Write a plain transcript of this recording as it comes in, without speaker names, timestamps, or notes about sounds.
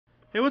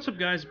Hey, what's up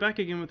guys, back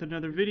again with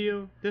another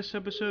video. This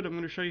episode I'm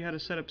going to show you how to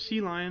set up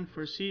CLion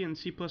for C and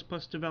C++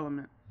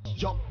 development.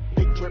 Jump,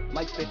 big drip,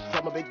 like fit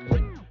from a big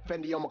brick.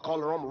 Fendi on my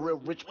collar, I'm a real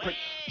rich prick.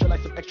 Feel like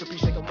some extra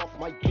piece, shake 'em off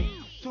my dick.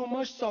 Too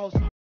much sauce.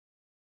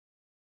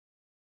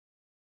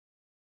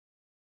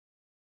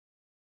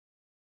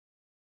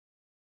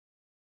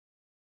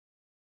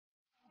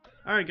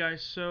 Alright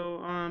guys, so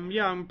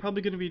yeah, I'm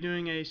probably going to be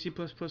doing a C++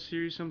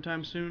 series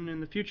sometime soon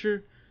in the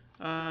future.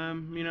 I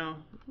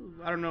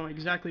don't know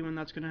exactly when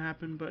that's going to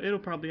happen, but it'll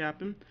probably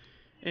happen.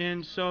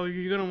 And so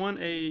you're going to want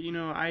a,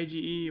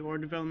 IDE or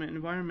development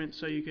environment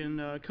so you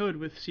can code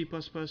with C++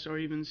 or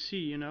even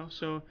C,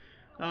 So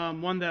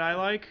one that I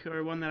like,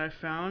 or one that I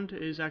found,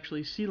 is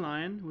actually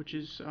CLion, which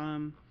is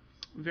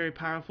very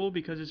powerful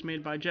because it's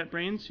made by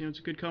JetBrains. It's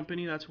a good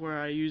company. That's where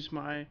I use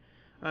my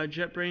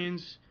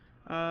JetBrains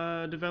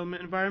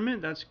development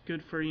environment. That's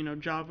good for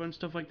Java and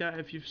stuff like that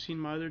if you've seen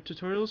my other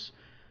tutorials.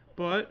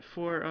 But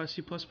for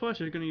C++,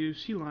 you're going to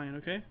use CLion,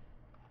 okay?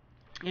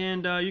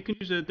 And you can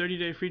use a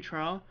 30-day free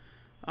trial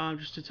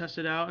just to test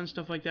it out and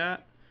stuff like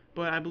that.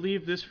 But I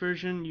believe this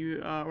version,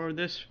 or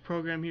this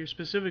program here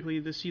specifically,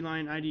 the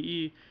CLion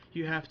IDE,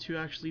 you have to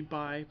actually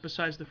buy,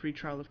 besides the free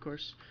trial, of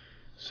course.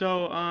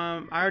 So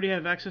I already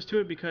have access to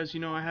it because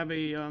I have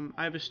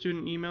a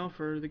student email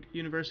for the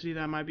university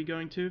that I might be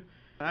going to.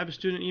 I have a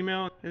student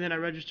email, and then I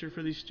register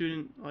for the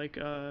student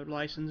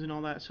license and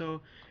all that.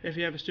 So if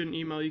you have a student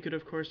email, you could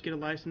of course get a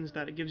license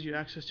that gives you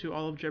access to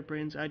all of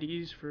JetBrains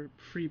IDEs for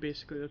free,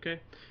 basically.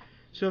 Okay.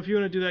 So if you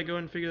want to do that, go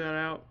ahead and figure that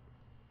out.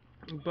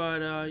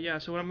 But yeah,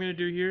 so what I'm going to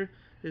do here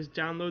is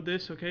download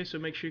this. Okay, so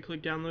make sure you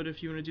click download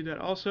if you want to do that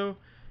also,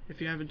 if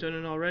you haven't done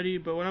it already.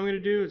 But what I'm going to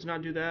do is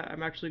not do that.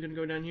 I'm actually going to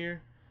go down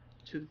here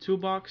to the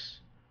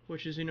toolbox,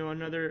 which is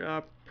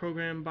another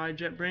program by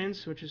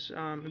JetBrains, which is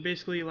it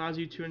basically allows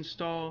you to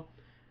install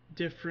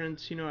different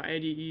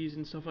IDEs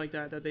and stuff like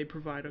that they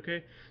provide.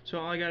 Okay, so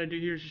all I gotta do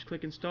here is just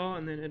click install,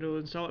 and then it'll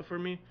install it for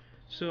me.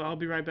 So I'll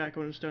be right back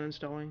when it's done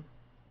installing.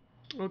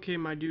 Okay,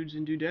 my dudes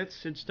and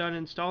dudettes, it's done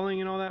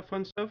installing and all that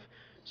fun stuff.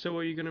 So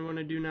what you're going to want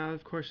to do now,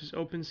 of course, is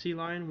open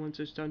CLion once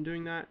it's done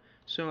doing that.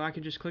 So I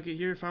can just click it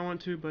here if I want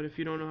to, but if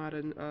you don't know how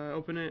to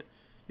open it,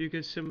 you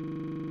could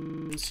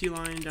simply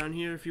CLion down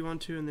here if you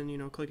want to, and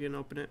then click it and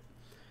open it.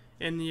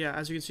 And yeah,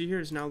 as you can see here,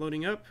 it's now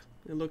loading up.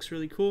 It looks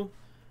really cool.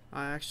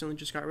 I accidentally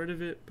just got rid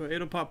of it, but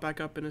it'll pop back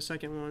up in a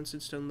second once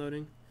it's done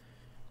loading.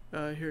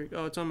 Here,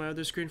 oh, it's on my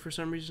other screen for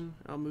some reason.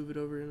 I'll move it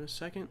over in a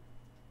second.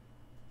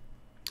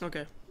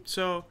 Okay,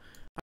 so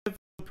I have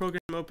the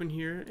program open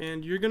here,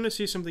 and you're going to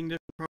see something different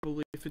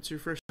probably if it's your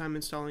first time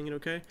installing it,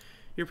 okay?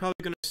 You're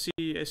probably going to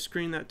see a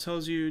screen that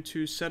tells you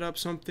to set up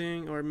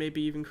something, or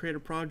maybe even create a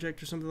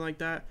project or something like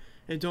that.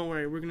 And don't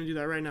worry, we're going to do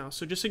that right now.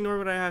 So just ignore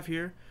what I have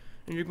here,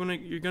 and you're going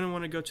to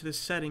want to go to the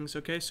settings,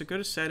 okay? So go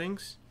to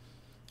settings,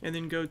 and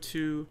then go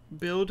to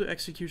build,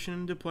 execution,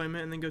 and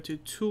deployment, and then go to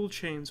tool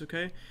chains,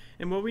 okay?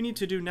 And what we need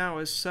to do now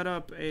is set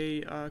up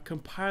a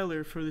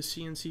compiler for the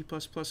C and C++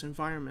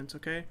 environment,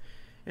 okay?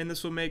 And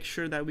this will make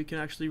sure that we can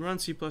actually run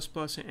C++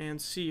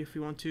 and C if we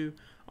want to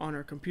on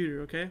our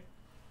computer, okay?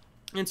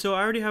 And so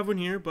I already have one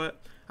here,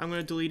 but I'm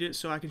going to delete it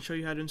so I can show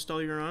you how to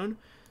install your own.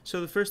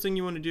 So the first thing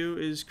you want to do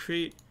is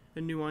create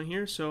a new one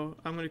here. So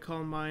I'm going to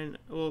call mine,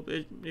 well,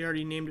 it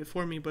already named it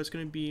for me, but it's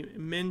going to be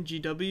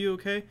MinGW,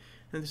 okay?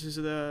 And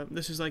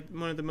this is like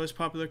one of the most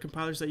popular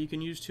compilers that you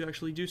can use to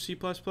actually do C++.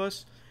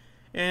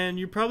 And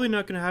you're probably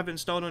not going to have it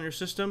installed on your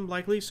system,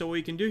 likely, so what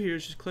you can do here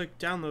is just click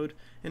download,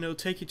 and it'll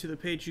take you to the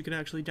page you can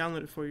actually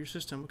download it for your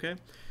system, okay?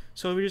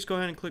 So we just go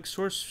ahead and click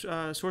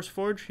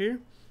SourceForge here.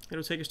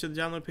 It'll take us to the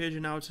download page,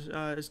 and now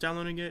it's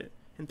downloading it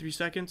in 3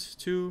 seconds.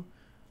 2,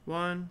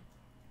 1.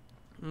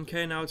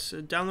 Okay, now it's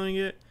downloading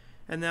it,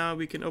 and now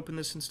we can open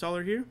this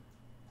installer here.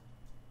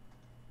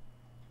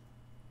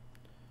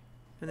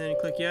 And then you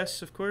click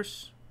yes, of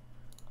course.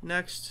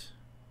 Next.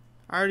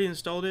 I already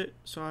installed it,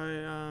 so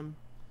I'm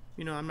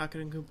not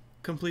going to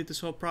complete this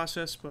whole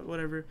process, but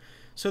whatever.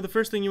 So the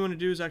first thing you want to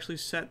do is actually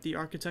set the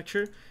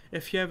architecture.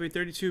 If you have a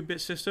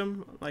 32-bit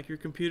system, like your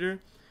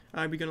computer,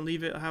 you're going to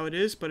leave it how it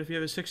is, but if you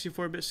have a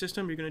 64-bit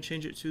system, you're going to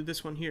change it to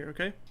this one here,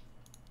 okay?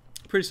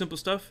 Pretty simple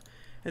stuff.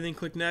 And then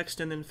click next,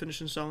 and then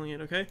finish installing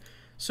it, okay?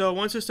 So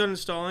once it's done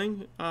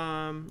installing,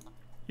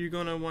 you're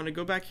going to want to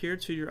go back here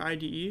to your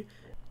IDE,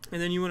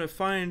 and then you want to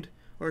find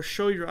or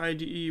show your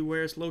IDE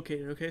where it's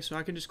located, okay? So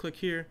I can just click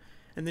here,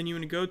 and then you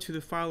want to go to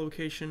the file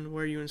location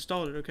where you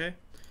installed it, okay?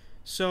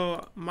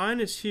 So mine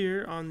is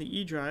here on the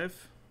E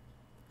drive,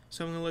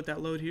 so I'm going to let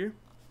that load here.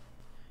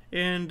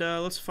 And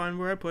let's find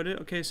where I put it.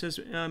 Okay, it says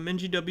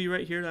MinGW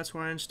right here, that's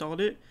where I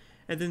installed it.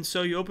 And then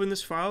so you open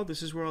this file,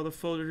 this is where all the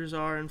folders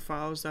are and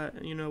files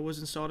that was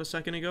installed a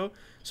second ago.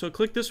 So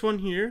click this one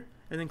here,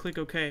 and then click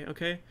OK,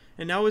 okay?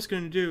 And now what it's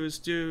going to do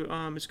is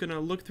it's going to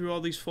look through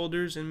all these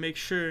folders and make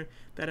sure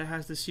that it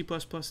has the C++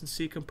 and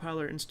C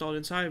compiler installed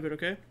inside of it,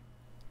 okay?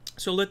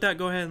 So let that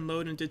go ahead and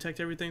load and detect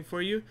everything for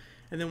you,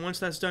 and then once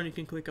that's done you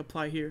can click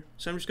apply here.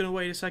 So I'm just going to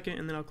wait a second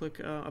and then I'll click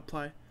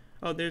apply.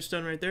 Oh, there's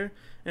done right there.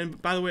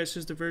 And by the way, it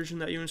says the version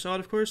that you installed,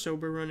 of course, so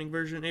we're running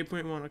version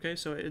 8.1, okay?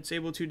 So it's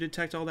able to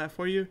detect all that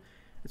for you.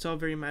 It's all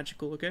very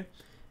magical, okay?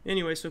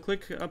 Anyway, so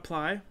click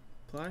apply.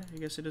 I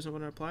guess it doesn't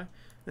want to apply.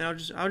 Now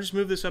I'll just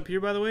move this up here,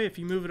 by the way. If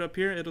you move it up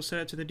here, it'll set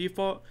it to the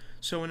default.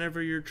 So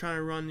whenever you're trying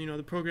to run,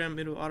 the program,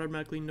 it'll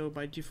automatically know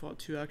by default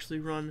to actually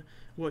run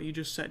what you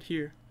just set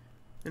here.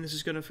 And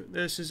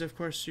this is of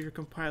course your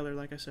compiler,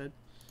 like I said.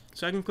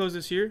 So I can close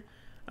this here.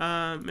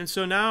 And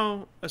so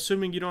now,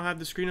 assuming you don't have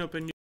the screen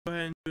open, you go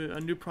ahead and do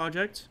a new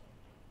project.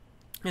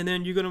 And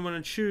then you're going to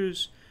want to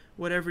choose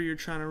whatever you're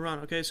trying to run.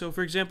 Okay, so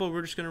for example,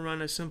 we're just going to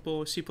run a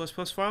simple C++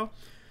 file.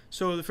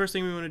 So the first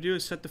thing we want to do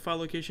is set the file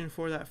location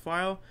for that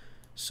file.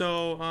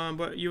 So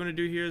what you want to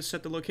do here is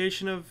set the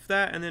location of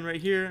that, and then right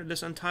here,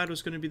 this untitled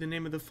is going to be the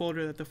name of the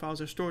folder that the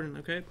files are stored in.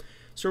 Okay,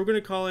 so we're going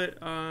to call it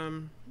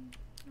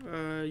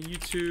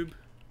YouTube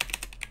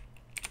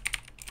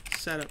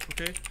setup.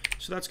 Okay,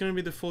 so that's going to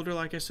be the folder,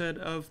 like I said,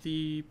 of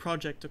the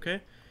project.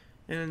 Okay,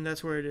 and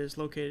that's where it is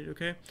located.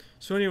 Okay,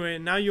 so anyway,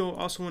 now you'll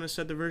also want to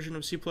set the version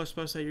of C++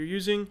 that you're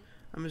using.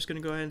 I'm just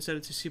going to go ahead and set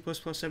it to C++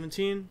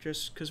 17,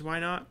 just because why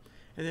not.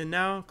 And then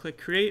now click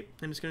create,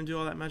 and it's going to do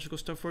all that magical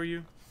stuff for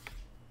you.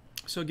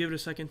 So give it a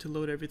second to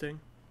load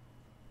everything.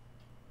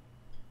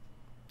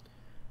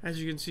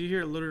 As you can see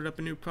here, it loaded up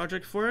a new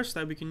project for us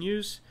that we can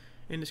use,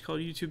 and it's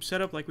called YouTube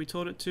setup, like we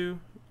told it to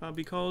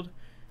be called.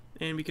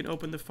 And we can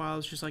open the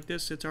files just like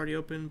this. It's already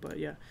open, but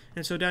yeah.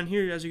 And so down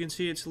here, as you can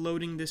see, it's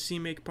loading the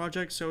CMake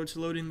project, so it's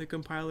loading the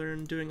compiler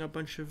and doing a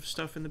bunch of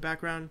stuff in the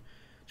background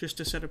just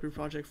to set up your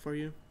project for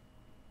you.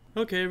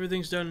 Okay,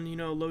 everything's done,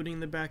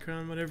 loading the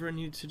background, whatever it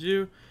needs to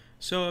do.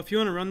 So if you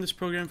want to run this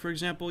program, for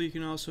example, you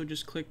can also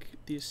just click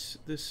this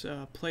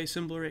play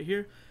symbol right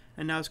here,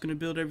 and now it's going to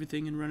build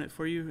everything and run it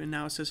for you. And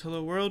now it says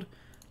hello world,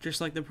 just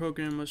like the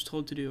program was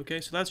told to do. Okay,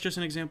 so that's just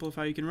an example of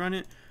how you can run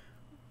it.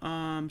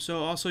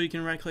 So also you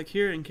can right click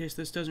here in case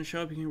this doesn't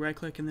show up. You can right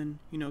click and then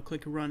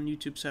click run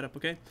YouTube setup.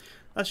 Okay,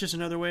 that's just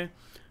another way.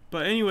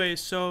 But anyway,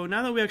 so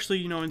now that we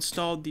actually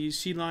installed the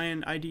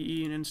CLion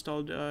IDE and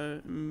installed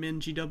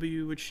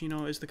MinGW, which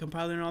is the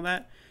compiler and all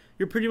that,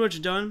 you're pretty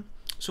much done.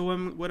 So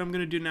what I'm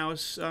going to do now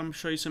is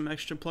show you some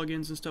extra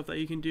plugins and stuff that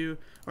you can do,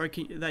 or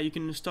that you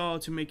can install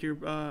to make your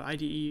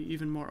IDE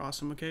even more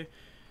awesome, okay?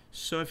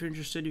 So if you're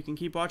interested, you can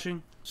keep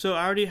watching. So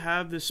I already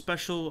have this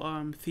special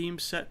theme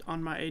set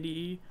on my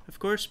IDE, of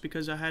course,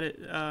 because I had it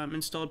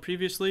installed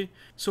previously.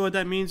 So what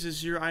that means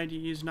is your IDE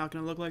is not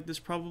going to look like this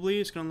probably.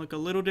 It's going to look a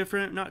little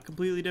different, not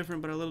completely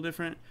different, but a little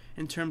different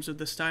in terms of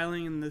the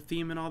styling and the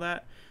theme and all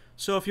that.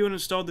 So if you want to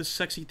install this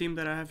sexy theme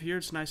that I have here,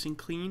 it's nice and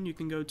clean. You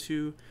can go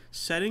to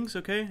settings,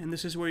 okay, and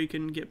this is where you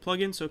can get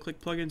plugins. So click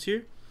plugins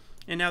here,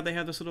 and now they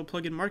have this little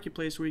plugin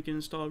marketplace where you can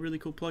install really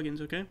cool plugins,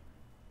 okay?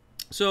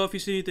 So if you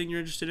see anything you're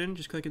interested in,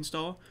 just click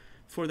install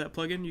for that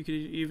plugin. You can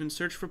even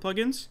search for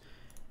plugins,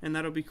 and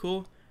that'll be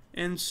cool.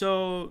 And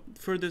so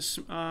for this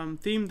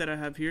theme that I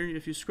have here,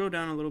 if you scroll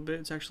down a little bit,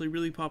 it's actually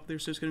really popular,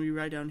 so it's going to be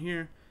right down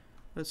here.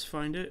 Let's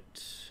find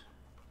it.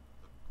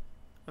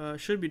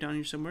 Should be down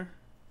here somewhere.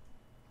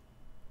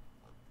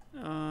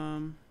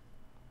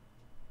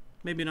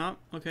 Maybe not.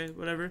 Okay,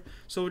 whatever.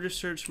 So we'll just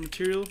search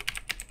material.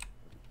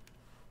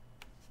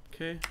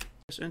 Okay,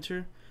 just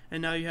enter,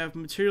 and now you have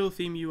material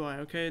theme UI.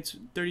 Okay, it's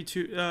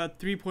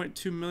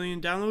 3.2 million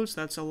downloads.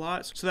 That's a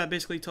lot. So that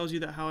basically tells you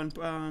that how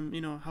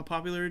how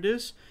popular it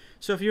is.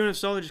 So if you want to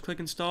install it, just click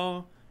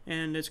install,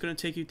 and it's going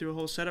to take you through a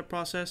whole setup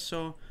process.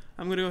 So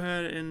I'm going to go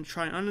ahead and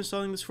try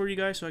uninstalling this for you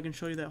guys so I can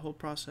show you that whole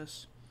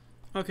process.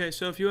 Okay,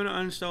 so if you want to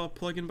uninstall a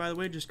plugin, by the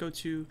way, just go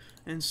to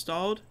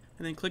installed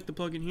and then click the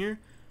plugin here,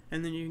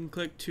 and then you can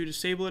click to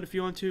disable it if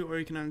you want to, or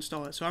you can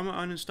uninstall it. So I'm going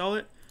to uninstall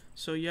it,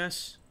 so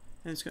yes,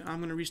 and I'm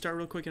going to restart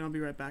real quick and I'll be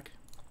right back.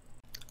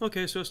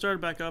 Okay, so it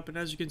started back up, and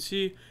as you can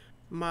see,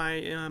 my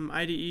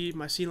IDE,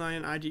 my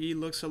CLion IDE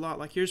looks a lot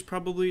like yours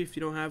probably if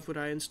you don't have what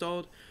I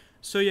installed.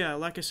 So yeah,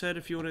 like I said,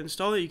 if you want to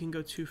install it, you can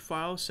go to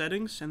File,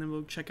 Settings, and then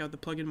we'll check out the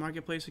plugin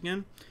marketplace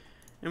again.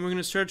 And we're going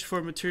to search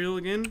for material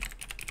again.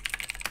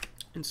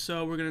 And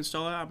so we're going to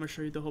install it. I'm going to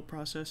show you the whole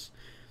process.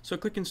 So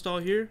click install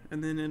here,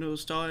 and then it'll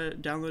install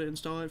it, download it,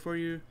 install it for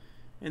you.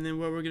 And then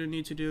what we're going to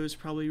need to do is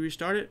probably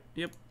restart it.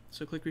 Yep,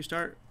 so click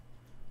restart,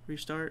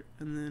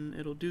 and then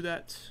it'll do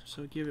that.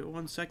 So give it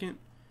 1 second.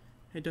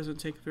 It doesn't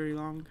take very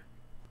long.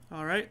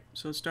 Alright,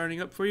 so it's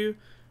starting up for you.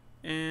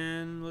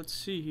 And let's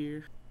see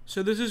here.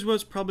 So this is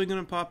what's probably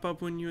going to pop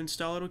up when you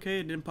install it,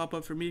 okay? It didn't pop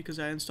up for me because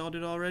I installed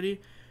it already.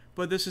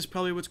 But this is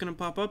probably what's going to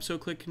pop up, so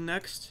click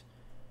next.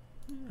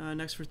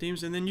 Next for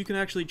themes, and then you can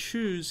actually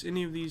choose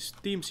any of these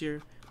themes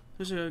here.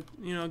 There's a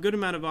good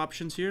amount of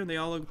options here. They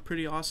all look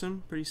pretty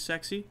awesome, pretty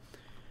sexy.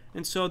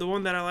 And so the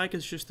one that I like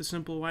is just the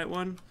simple white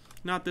one,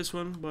 not this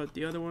one, but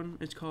the other one.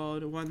 It's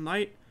called One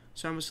Light.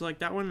 So I'm gonna select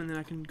that one, and then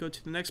I can go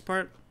to the next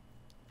part.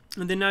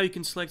 And then now you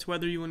can select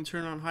whether you want to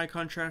turn on high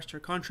contrast or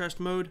contrast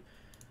mode.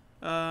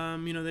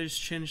 They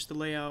just change the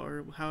layout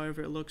or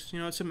however it looks.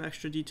 It's some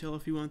extra detail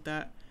if you want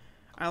that.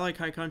 I like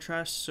high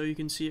contrast so you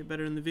can see it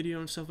better in the video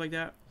and stuff like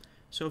that.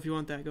 So if you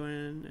want that, go ahead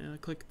and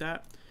click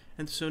that.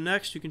 And so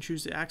next you can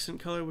choose the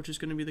accent color, which is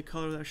going to be the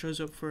color that shows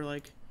up for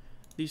like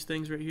these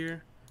things right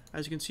here.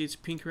 As you can see, it's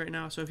pink right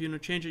now, so if you want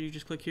to change it, you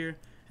just click here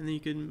and then you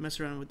can mess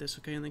around with this,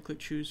 okay, and then click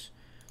choose.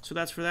 So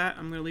that's for that.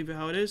 I'm going to leave it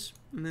how it is.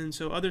 And then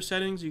so other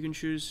settings, you can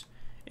choose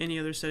any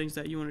other settings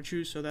that you want to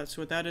choose, so that's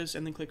what that is,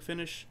 and then click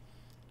finish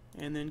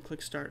and then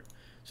click start.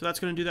 So that's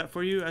going to do that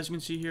for you. As you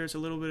can see here, it's a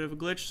little bit of a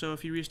glitch, so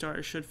if you restart,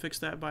 it should fix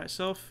that by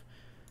itself.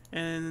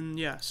 And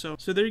yeah, so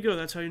there you go.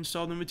 That's how you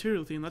install the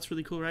material theme. That's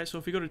really cool, right? So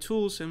if we go to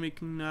tools, and we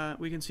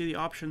can see the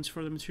options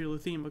for the material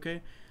theme.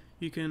 Okay,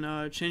 you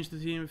can change the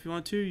theme if you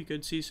want to. You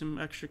could see some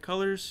extra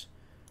colors,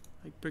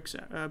 like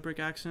brick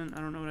accent.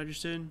 I don't know what I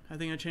just did. I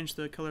think I changed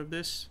the color of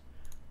this.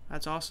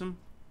 That's awesome.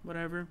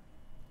 Whatever.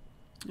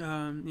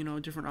 You know,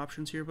 different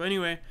options here. But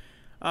anyway,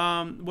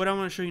 what I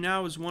want to show you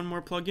now is one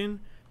more plugin.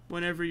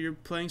 Whenever you're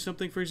playing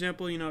something, for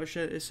example, you know,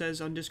 it says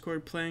on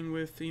Discord playing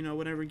with, you know,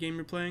 whatever game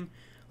you're playing.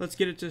 Let's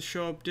get it to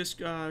show up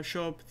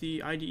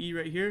the IDE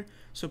right here,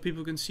 so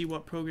people can see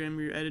what program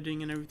you're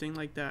editing and everything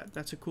like that.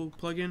 That's a cool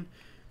plugin.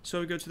 So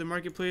we go to the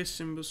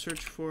marketplace and we'll search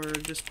for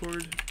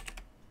Discord.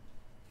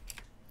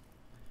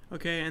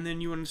 Okay, and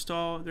then you want to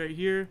install right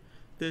here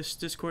this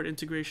Discord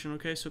integration.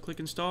 Okay, so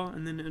click install,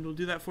 and then it'll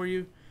do that for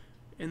you,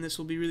 and this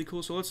will be really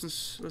cool. So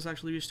let's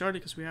actually restart it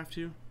because we have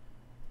to.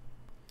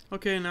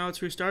 Okay, now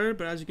it's restarted,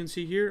 but as you can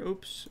see here,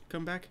 oops,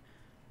 come back.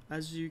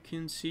 As you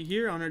can see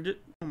here on our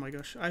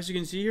as you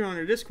can see here on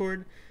our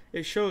Discord,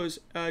 it shows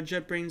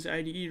JetBrains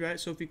IDE, right?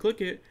 So if you click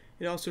it,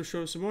 it also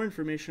shows some more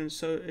information.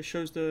 So it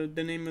shows the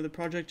name of the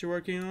project you're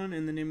working on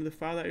and the name of the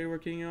file that you're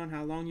working on,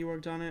 how long you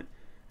worked on it,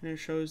 and it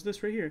shows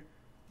this right here,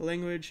 the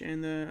language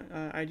and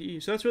the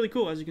IDE. So that's really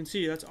cool. As you can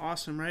see, that's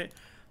awesome, right?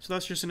 So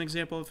that's just an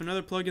example of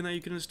another plugin that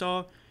you can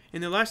install.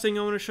 And the last thing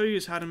I want to show you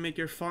is how to make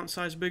your font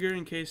size bigger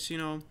in case, you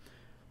know,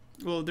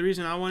 well, the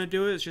reason I want to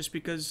do it is just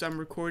because I'm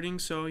recording,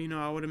 so you know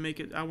I want to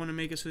make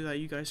it so that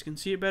you guys can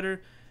see it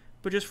better.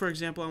 But just for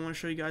example, I want to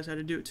show you guys how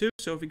to do it too.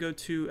 So if we go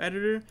to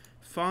editor,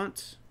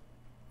 font,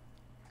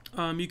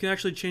 you can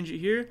actually change it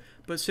here.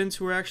 But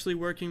since we're actually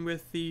working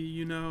with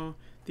the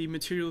the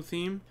material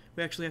theme,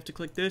 we actually have to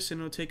click this,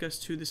 and it'll take us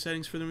to the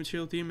settings for the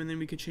material theme, and then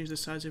we can change the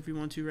size if we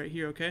want to right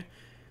here. Okay,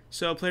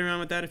 so play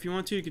around with that if you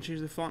want to. You can change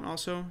the font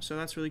also, so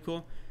that's really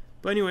cool.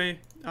 But anyway,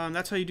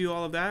 that's how you do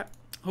all of that.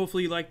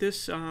 Hopefully you like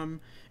this.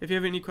 If you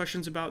have any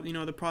questions about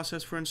the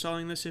process for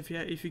installing this, if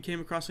you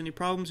came across any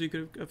problems, you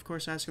could of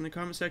course ask in the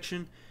comment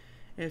section.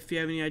 If you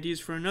have any ideas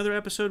for another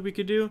episode we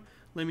could do,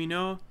 let me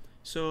know.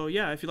 So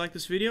yeah, if you like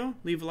this video,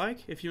 leave a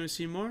like. If you want to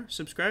see more,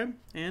 subscribe,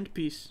 and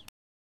peace.